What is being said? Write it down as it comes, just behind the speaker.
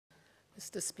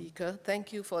Mr. Speaker,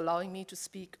 thank you for allowing me to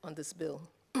speak on this bill.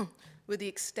 With the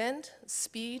extent,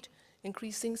 speed,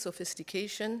 increasing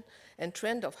sophistication, and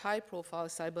trend of high-profile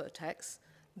cyber attacks,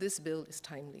 this bill is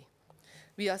timely.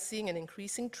 We are seeing an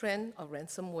increasing trend of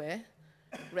ransomware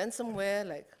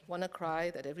like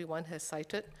WannaCry that everyone has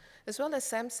cited, as well as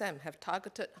SamSam have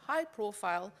targeted high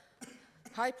profiles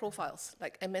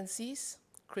like MNCs,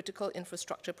 critical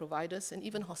infrastructure providers, and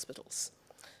even hospitals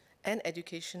and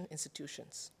education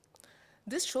institutions.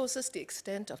 This shows us the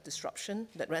extent of disruption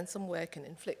that ransomware can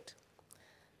inflict.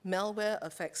 Malware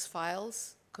affects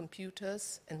files,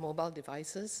 computers, and mobile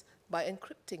devices by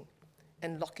encrypting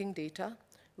and locking data,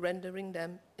 rendering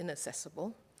them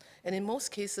inaccessible, and in most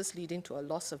cases leading to a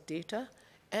loss of data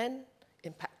and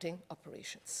impacting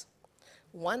operations.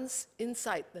 Once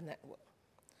inside the network,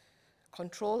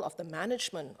 control of the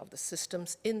management of the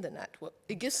systems in the network,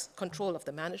 it gives control of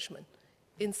the management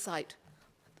inside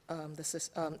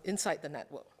the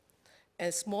network.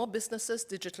 As more businesses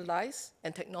digitalize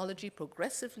and technology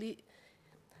progressively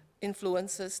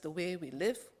influences the way we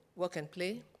live, work, and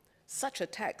play, such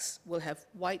attacks will have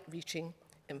wide-reaching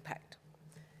impact.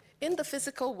 In the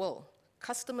physical world,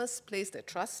 customers place their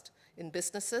trust in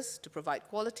businesses to provide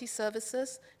quality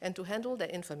services and to handle their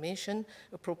information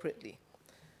appropriately.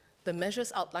 The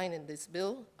measures outlined in this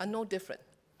bill are no different.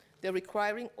 They're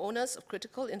requiring owners of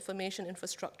critical information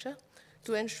infrastructure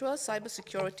to ensure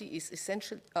cybersecurity is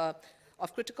essential,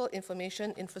 of critical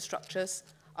information infrastructures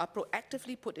are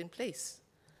proactively put in place,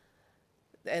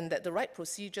 and that the right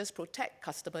procedures protect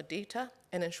customer data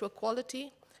and ensure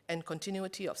quality and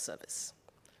continuity of service.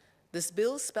 This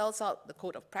bill spells out the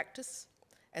code of practice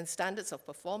and standards of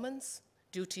performance,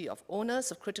 duty of owners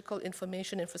of critical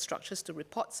information infrastructures to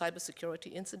report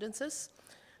cybersecurity incidences,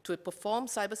 to perform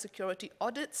cybersecurity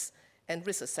audits and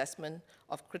risk assessment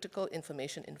of critical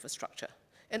information infrastructure,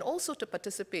 and also to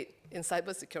participate in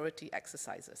cybersecurity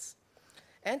exercises,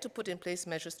 and to put in place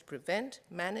measures to prevent,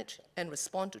 manage, and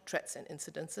respond to threats and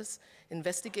incidences,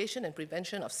 investigation and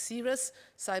prevention of serious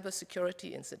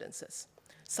cybersecurity incidences.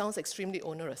 Sounds extremely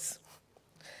onerous.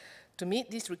 To meet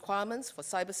these requirements for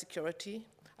cybersecurity,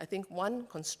 I think one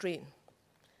constraint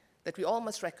that we all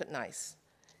must recognize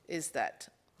is that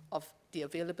of the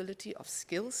availability of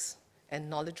skills and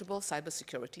knowledgeable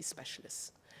cybersecurity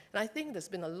specialists. And I think there's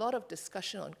been a lot of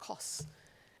discussion on costs.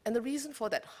 And the reason for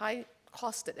that high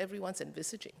cost that everyone's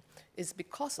envisaging is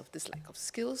because of this lack of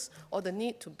skills or the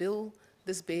need to build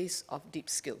this base of deep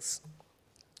skills.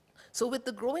 So with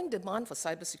the growing demand for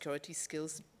cybersecurity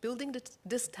skills, building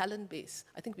this talent base,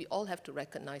 I think we all have to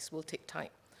recognize will take time.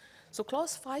 So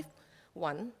Clause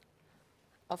 5.1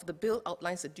 of the bill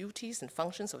outlines the duties and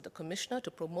functions of the Commissioner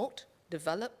to promote,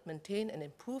 develop, maintain, and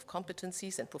improve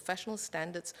competencies and professional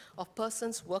standards of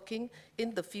persons working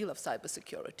in the field of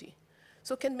cybersecurity.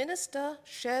 So can Minister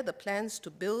share the plans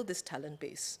to build this talent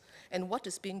base and what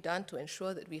is being done to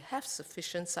ensure that we have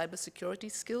sufficient cybersecurity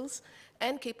skills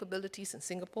and capabilities in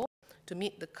Singapore to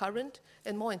meet the current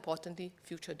and, more importantly,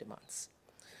 future demands?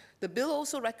 The bill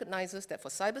also recognizes that for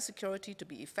cybersecurity to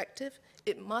be effective,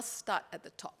 it must start at the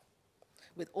top,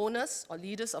 with owners or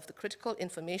leaders of the critical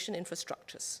information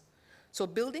infrastructures. So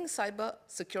building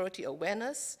cybersecurity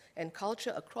awareness and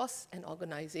culture across an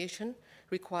organization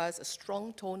requires a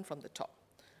strong tone from the top.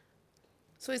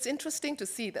 So it's interesting to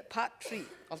see that Part 3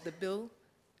 of the bill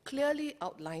clearly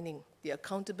outlining the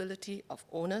accountability of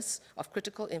owners of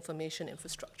critical information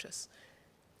infrastructures.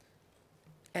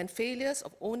 And failures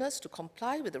of owners to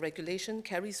comply with the regulation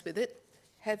carries with it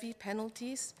heavy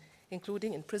penalties,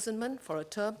 including imprisonment for a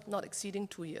term not exceeding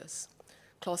 2 years.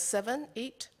 Clause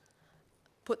 7.8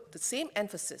 put the same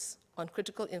emphasis on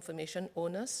critical information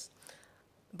owners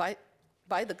by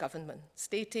the government,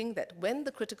 stating that when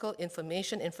the critical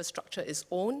information infrastructure is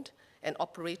owned and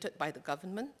operated by the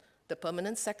government, the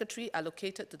permanent secretary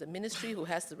allocated to the ministry who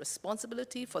has the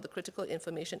responsibility for the critical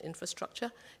information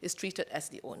infrastructure is treated as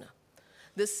the owner.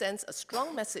 This sends a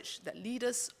strong message that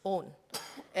leaders own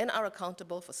and are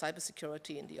accountable for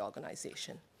cybersecurity in the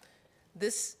organization.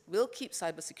 This will keep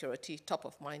cybersecurity top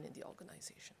of mind in the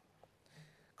organization.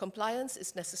 Compliance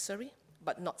is necessary,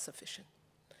 but not sufficient.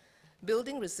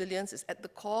 Building resilience is at the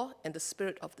core and the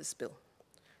spirit of this bill.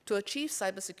 To achieve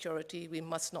cybersecurity, we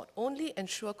must not only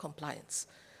ensure compliance,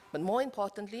 but more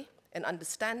importantly, an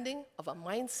understanding of a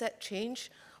mindset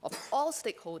change of all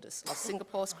stakeholders of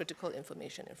Singapore's critical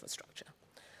information infrastructure.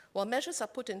 While measures are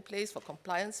put in place for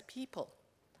compliance, people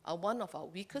are one of our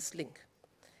weakest links.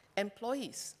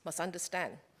 Employees must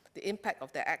understand the impact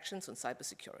of their actions on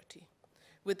cybersecurity.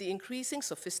 With the increasing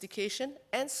sophistication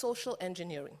and social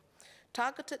engineering,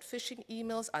 targeted phishing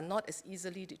emails are not as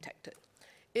easily detected.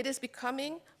 It is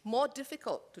becoming more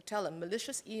difficult to tell a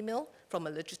malicious email from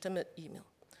a legitimate email.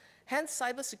 Hence,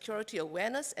 cybersecurity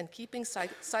awareness and keeping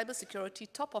cybersecurity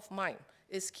top of mind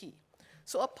is key.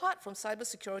 So apart from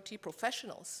cybersecurity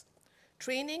professionals,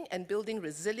 training and building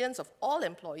resilience of all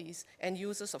employees and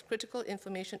users of critical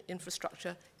information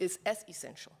infrastructure is as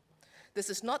essential. This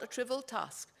is not a trivial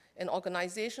task, and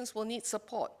organizations will need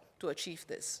support to achieve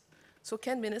this. So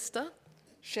can Minister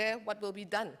share what will be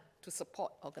done to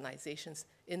support organizations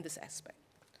in this aspect?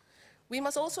 We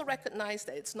must also recognize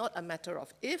that it's not a matter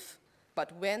of if,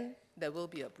 but when there will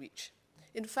be a breach.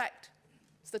 In fact,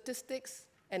 statistics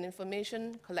and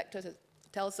information collected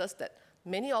tells us that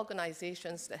many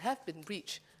organizations that have been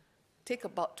breached take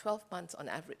about 12 months on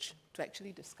average to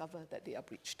actually discover that they are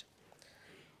breached.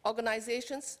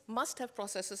 Organizations must have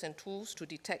processes and tools to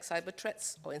detect cyber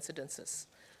threats or incidences.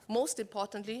 Most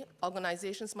importantly,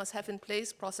 organizations must have in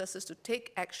place processes to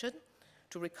take action,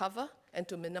 to recover, and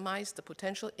to minimize the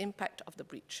potential impact of the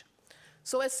breach.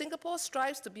 So as Singapore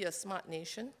strives to be a smart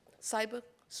nation,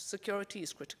 cybersecurity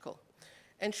is critical.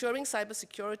 Ensuring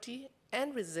cybersecurity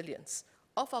and resilience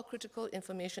of our critical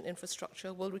information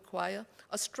infrastructure will require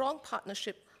a strong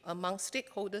partnership among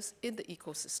stakeholders in the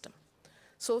ecosystem.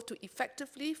 So to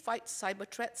effectively fight cyber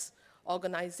threats,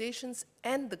 organizations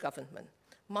and the government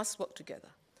must work together,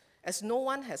 as no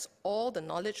one has all the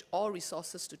knowledge or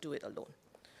resources to do it alone.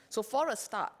 So for a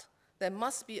start, there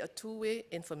must be a two-way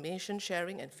information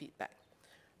sharing and feedback.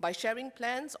 By sharing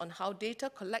plans on how data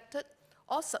collected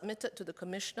or submitted to the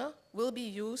Commissioner will be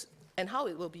used and how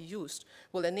it will be used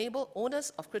will enable owners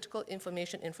of critical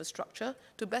information infrastructure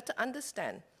to better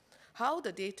understand how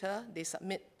the data they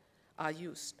submit are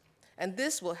used. And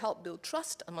this will help build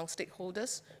trust among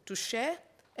stakeholders to share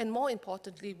and, more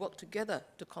importantly, work together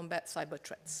to combat cyber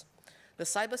threats. The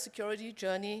cybersecurity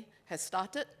journey has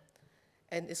started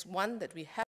and is one that we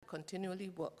have to continually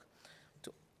work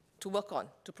on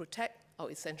to protect our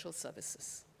essential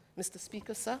services. Mr.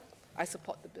 Speaker, sir, I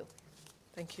support the bill.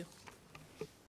 Thank you.